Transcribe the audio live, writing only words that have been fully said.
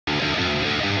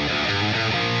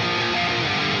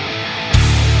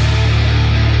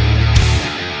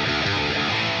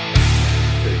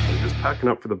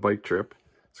packing up for the bike trip.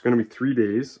 It's going to be 3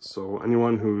 days, so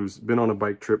anyone who's been on a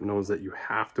bike trip knows that you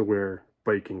have to wear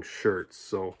biking shirts.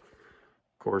 So, of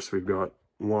course, we've got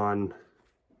 1,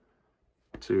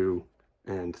 2,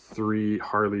 and 3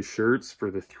 Harley shirts for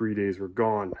the 3 days we're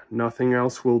gone. Nothing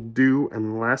else will do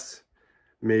unless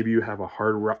maybe you have a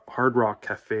Hard Rock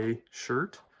Cafe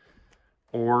shirt,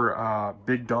 or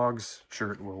Big Dog's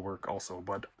shirt will work also.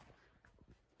 But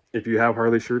if you have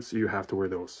Harley shirts, you have to wear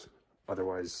those.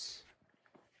 Otherwise,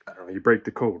 I don't know, you break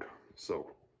the code. So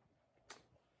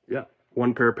yeah,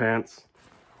 1 pair of pants,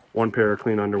 1 pair of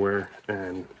clean underwear,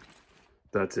 and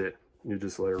that's it. You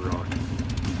just let it rock.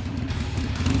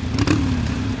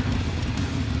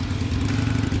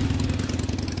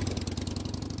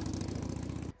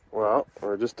 Well,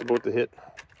 we're just about to hit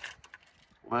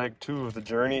leg 2 of the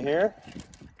journey here.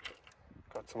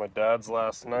 Got to my dad's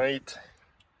last night.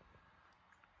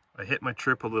 I hit my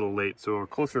trip a little late, so we're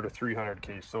closer to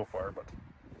 300k so far, but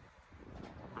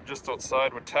we're just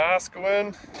outside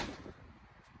Wetaskiwin.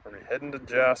 We'll be heading to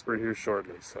Jasper here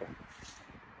shortly, so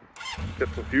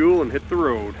get some fuel and hit the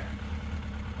road.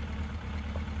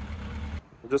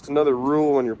 Just another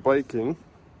rule when you're biking: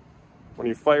 when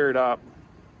you fire it up,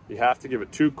 you have to give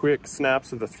it 2 quick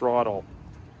snaps of the throttle,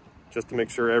 just to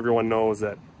make sure everyone knows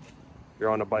that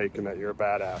you're on a bike and that you're a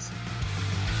badass.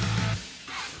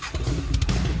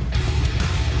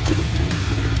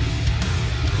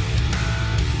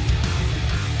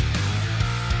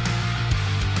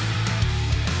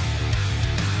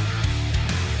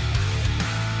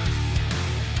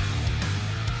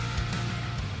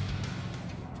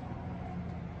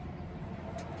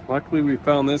 Luckily we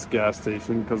found this gas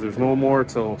station because there's no more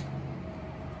till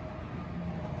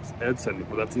Edson,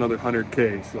 but that's another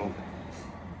 100k. So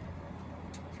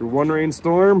through 1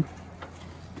 rainstorm.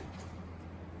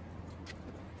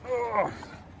 Oh.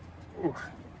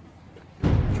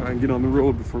 Try and get on the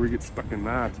road before we get stuck in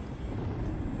that.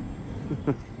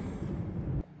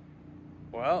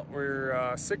 Well, we're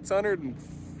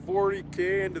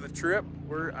 640k into the trip.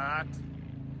 We're at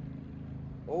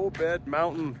Obed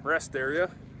Mountain Rest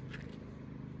Area.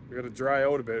 We gotta dry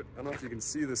out a bit. I don't know if you can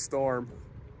see the storm.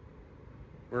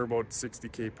 We're about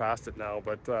 60k past it now,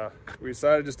 but we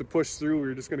decided just to push through. We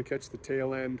were just gonna catch the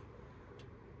tail end,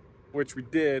 which we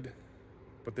did,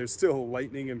 but there's still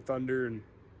lightning and thunder and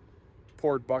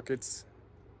poured buckets.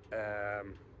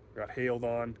 Got hailed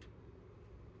on.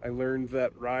 I learned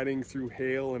that riding through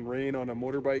hail and rain on a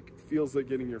motorbike feels like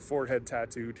getting your forehead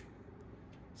tattooed.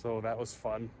 So that was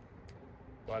fun.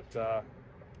 But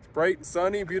it's bright and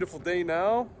sunny, beautiful day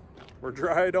now. We're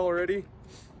dried already.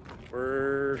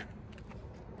 We're,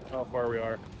 how far we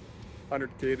are?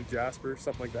 100k to Jasper,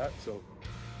 something like that. So I'm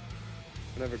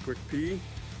gonna have a quick pee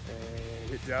and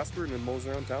hit Jasper and then mose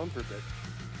around town for a bit.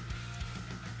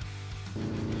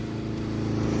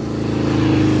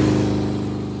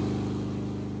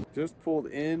 Just pulled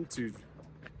into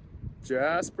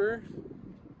Jasper.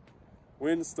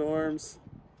 Windstorms,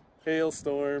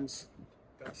 hailstorms,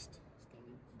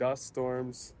 dust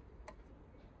storms.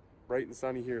 Bright and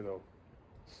sunny here though.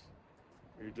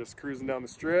 We're just cruising down the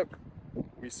strip.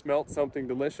 We smelt something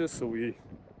delicious, so we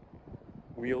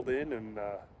wheeled in and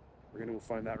we're gonna go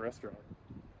find that restaurant.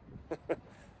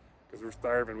 Because we're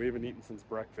starving. We haven't eaten since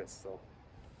breakfast, so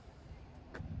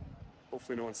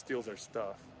hopefully no one steals our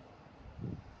stuff.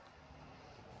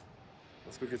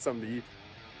 Let's go get something to eat.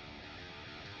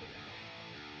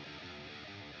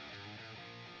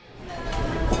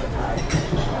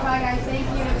 Bye guys, thank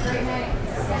you. Have a great night.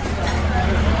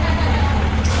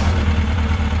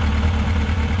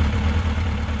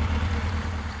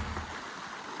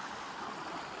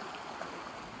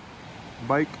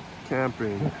 Bike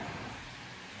camping.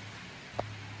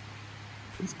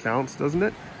 This counts, doesn't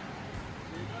it?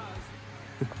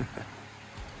 It does.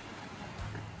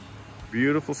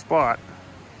 Beautiful spot.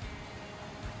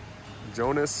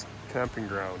 Jonas Camping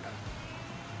Ground.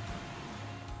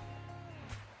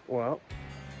 Well,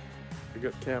 we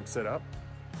got camp set up.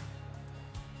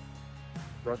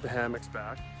 Brought the hammocks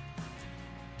back.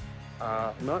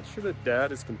 I'm not sure that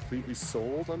Dad is completely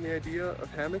sold on the idea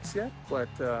of hammocks yet, but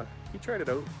he tried it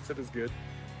out, said it was good.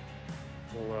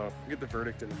 We'll get the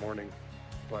verdict in the morning.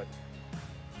 But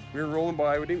we were rolling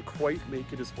by. We didn't quite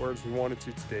make it as far as we wanted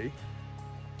to today.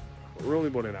 We're only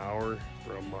about an hour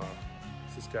from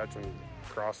Saskatchewan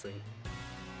crossing.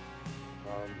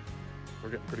 We're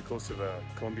getting pretty close to the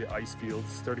Columbia ice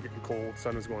fields. It started getting cold,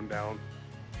 sun is going down.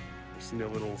 We've seen a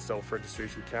little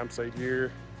self-registration campsite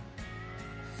here,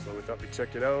 so we thought we'd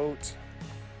check it out.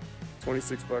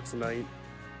 26 bucks a night.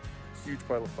 Huge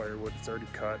pile of firewood, it's already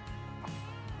cut.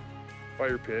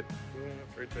 Fire pit, yeah,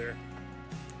 right there.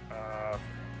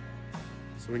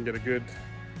 so we can get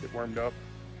warmed up,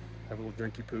 have a little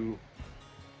drinky poo,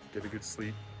 get a good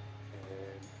sleep.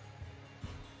 And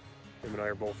him and I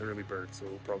are both early birds, so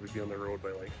we'll probably be on the road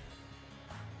by like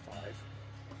 5.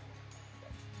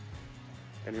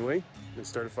 Anyway, let's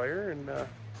start a fire and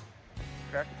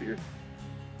crack a beer.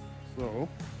 So,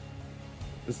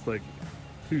 just like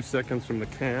 2 seconds from the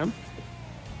can.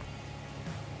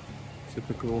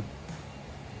 Typical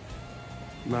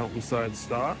mountainside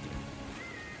stock.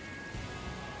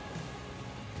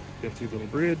 Get through the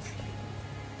little bridge.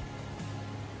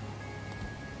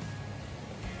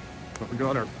 But we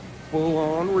got our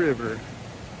full-on river.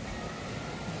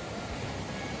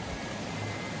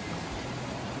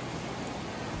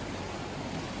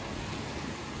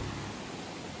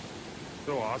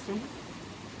 So awesome.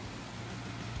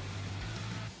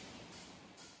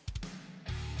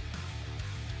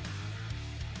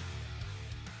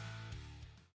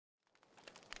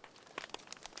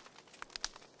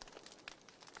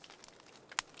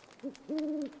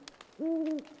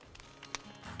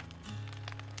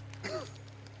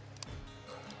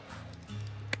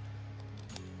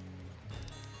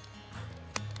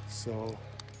 So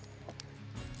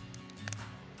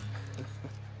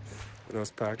when I was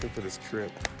packing for this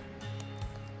trip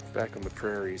back on the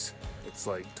prairies, it's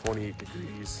like 28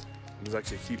 degrees. There's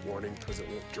actually a heat warning because it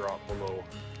won't drop below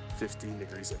 15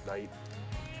 degrees at night.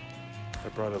 I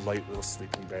brought a light little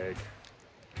sleeping bag,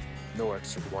 no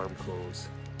extra warm clothes,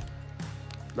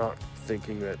 not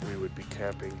thinking that we would be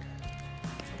camping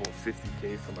about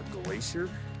 50k from a glacier.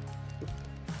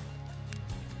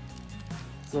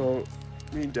 So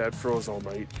me and Dad froze all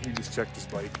night. He just checked his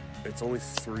bike. It's only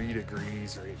 3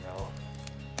 degrees right now.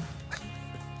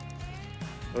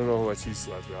 I don't know how much he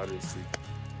slept, but I didn't sleep.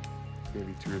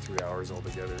 Maybe 2 or 3 hours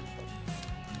altogether.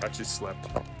 I actually slept.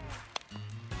 Had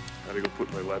to go put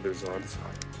my leathers on. So.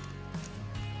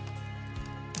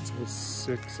 It's about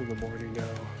 6 in the morning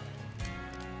now.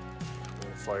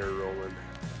 Got a fire rolling.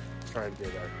 Trying to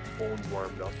get our bones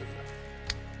warmed up and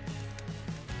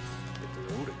hit the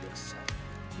road, I guess.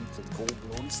 Eat some cold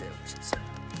bologna sandwiches.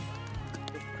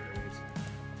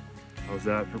 How's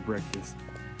that for breakfast?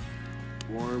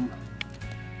 Warm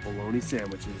bologna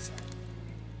sandwiches.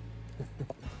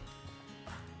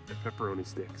 And pepperoni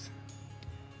sticks.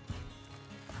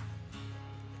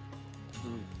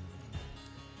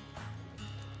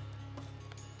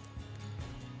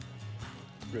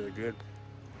 Really good.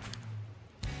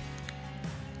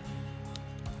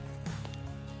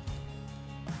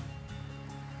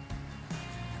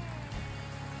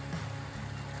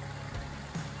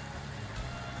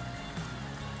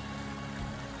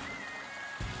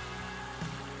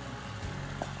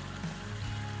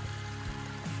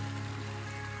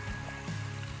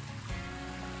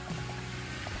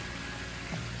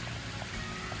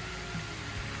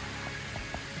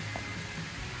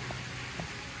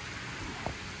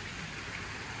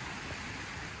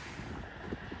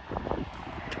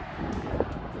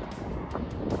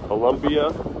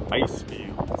 Columbia ice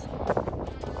fields.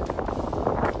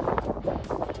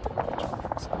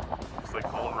 It's like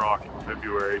Home Rock in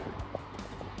February.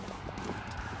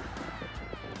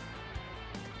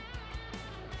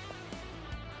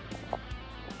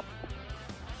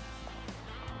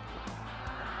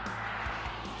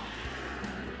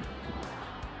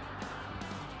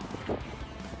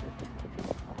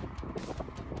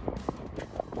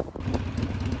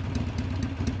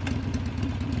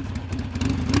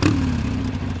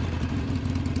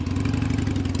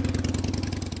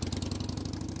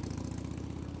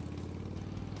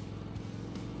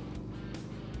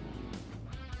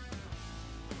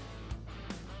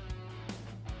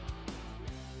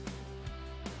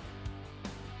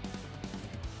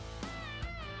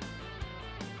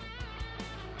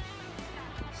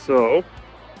 So,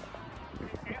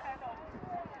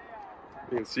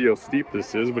 you can see how steep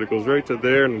this is, but it goes right to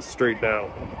there and then straight down.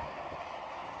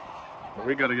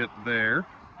 We gotta get there.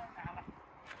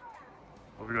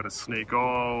 We gotta snake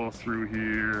all through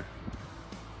here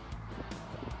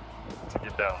to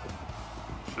get down.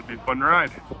 Should be a fun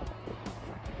ride.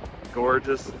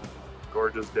 Gorgeous,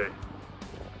 gorgeous day.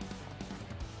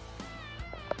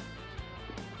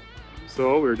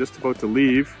 So, we were just about to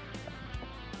leave.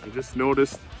 I just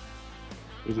noticed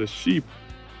there's a sheep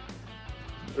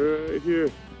right here,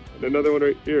 and another one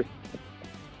right here,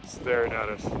 staring at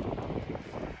us.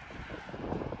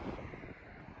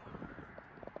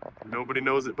 Nobody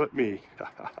knows it but me.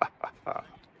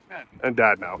 And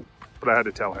Dad now, but I had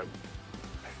to tell him.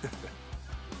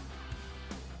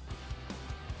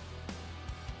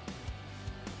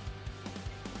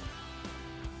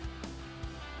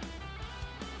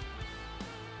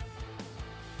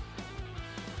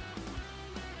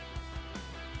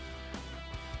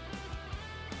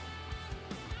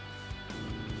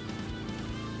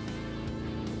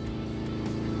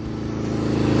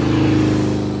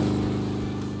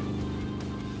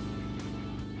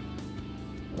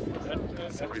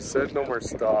 said no more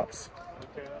stops.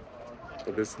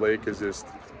 But this lake is just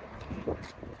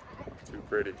too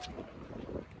pretty.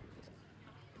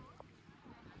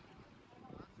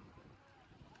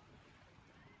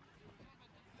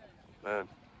 Man,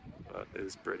 that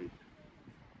is pretty.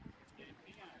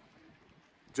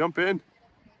 Jump in.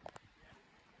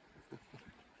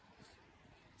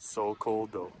 So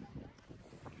cold though.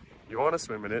 You want to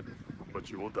swim in it, but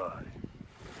you will die.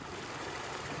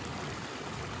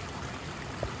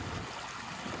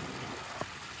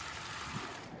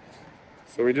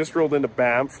 So we just rolled into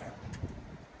Banff.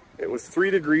 It was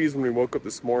 3 degrees when we woke up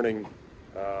this morning.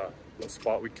 The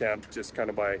spot we camped just kind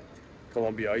of by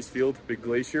Columbia Ice Field, big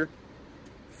glacier.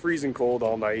 Freezing cold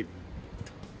all night.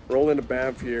 Roll into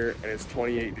Banff here and it's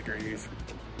 28 degrees.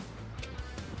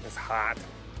 It's hot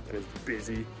and it's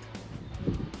busy.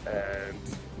 And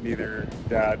neither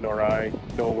Dad nor I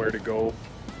know where to go.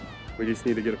 We just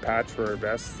need to get a patch for our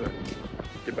vests and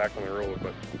get back on the road,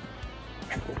 but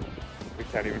we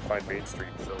can't even find Main Street,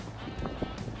 so.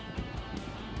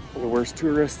 The worst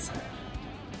tourists.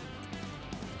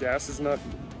 Gas is not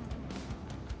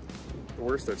the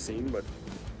worst I've seen, but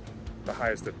the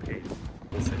highest I've paid.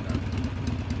 We'll say that.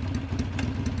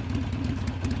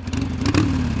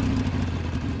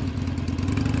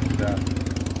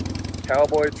 And,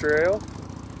 Cowboy Trail.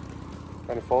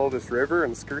 Trying to follow this river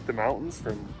and skirt the mountains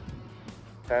from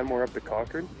Canmore up to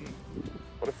Concord.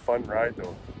 What a fun ride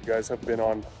though. You guys have been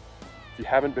on, if you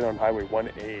haven't been on Highway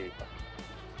 1A, you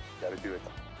gotta do it.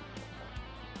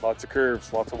 Lots of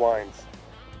curves, lots of winds.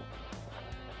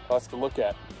 Lots to look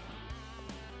at.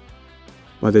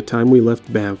 By the time we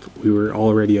left Banff, we were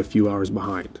already a few hours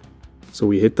behind. So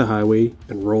we hit the highway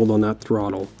and rolled on that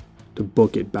throttle to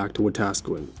book it back to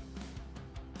Wetaskiwin.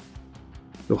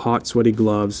 The hot, sweaty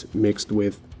gloves mixed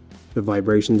with the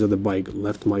vibrations of the bike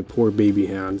left my poor baby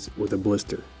hands with a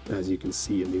blister, as you can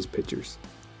see in these pictures.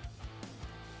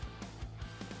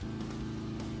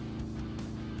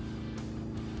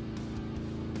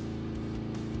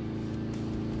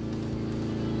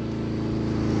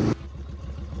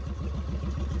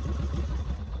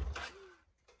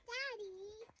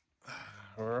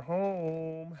 We're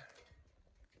home.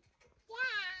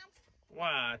 Dad,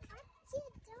 What? what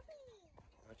you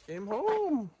doing? I came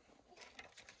home.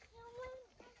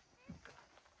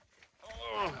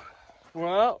 Oh,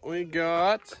 well, we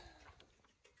got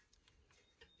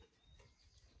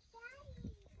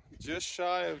just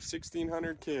shy of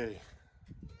 1600K.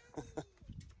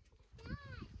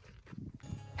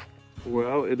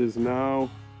 Well, it is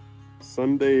now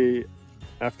Sunday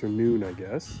afternoon, I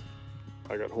guess.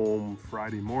 I got home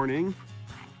Friday morning.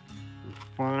 I'm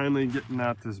finally getting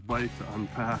at this bike to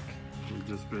unpack. We've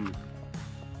just been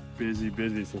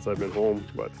busy since I've been home,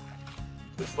 but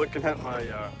just looking at my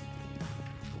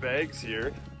bags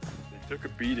here, they took a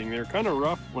beating. They were kind of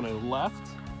rough when I left.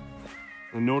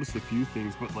 I noticed a few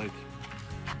things, but like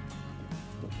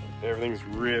everything's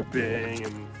ripping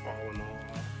and falling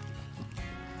off.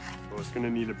 So it's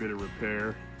gonna need a bit of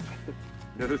repair.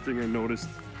 The other thing I noticed,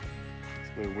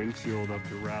 my windshield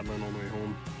after rattling on the way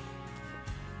home.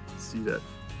 See that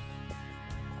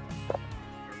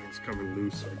everything's coming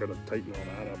loose, so I gotta tighten all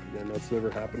that up again. That's never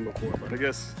happened before, but I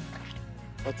guess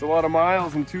that's a lot of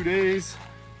miles in 2 days.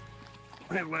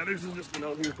 My letters have just been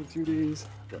out here for 2 days,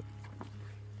 but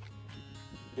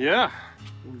yeah,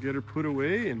 we'll get her put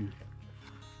away and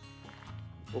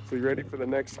hopefully ready for the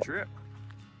next trip.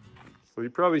 So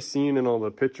you've probably seen in all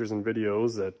the pictures and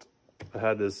videos that I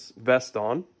had this vest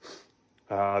on.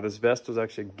 This vest was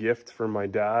actually a gift from my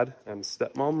dad and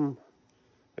stepmom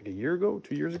like a year ago,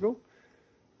 2 years ago,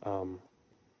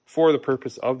 for the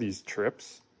purpose of these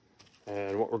trips.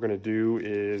 And what we're gonna do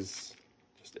is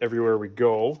just everywhere we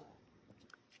go.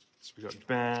 So we got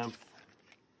Banff,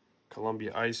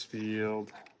 Columbia Icefield,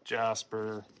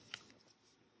 Jasper,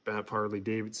 Banff Harley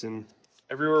Davidson.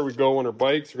 Everywhere we go on our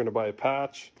bikes, we're gonna buy a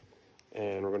patch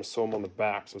and we're gonna sew them on the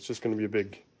back. So it's just gonna be a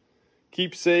big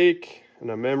keepsake and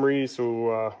a memory,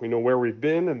 so we know where we've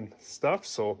been and stuff.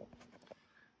 So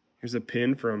here's a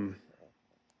pin from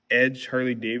Edge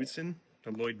Harley Davidson, the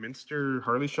Lloydminster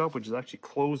Harley shop, which is actually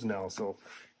closed now, so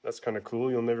that's kind of cool.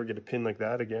 You'll never get a pin like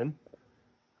that again.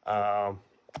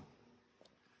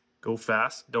 Go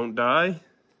fast, don't die,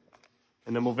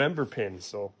 and a Movember pin.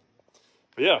 So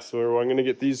but yeah, so I'm gonna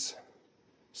get these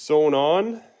sewn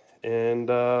on and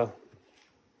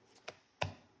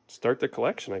start the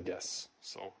collection, I guess.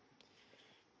 So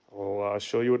I'll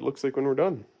show you what it looks like when we're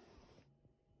done.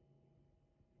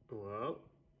 Well,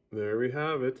 there we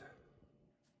have it.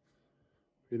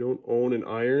 We don't own an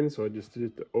iron, so I just did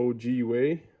it the OG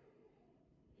way.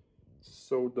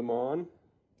 Sewed them on.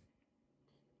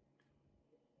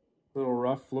 A little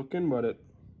rough looking, but it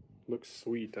looks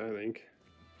sweet, I think.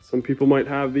 Some people might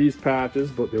have these patches,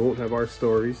 but they won't have our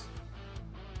stories.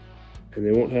 And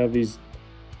they won't have these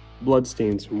blood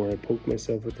stains from where I poked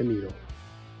myself with the needle.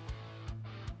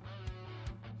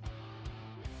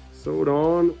 Sewed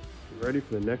on, ready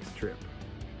for the next trip.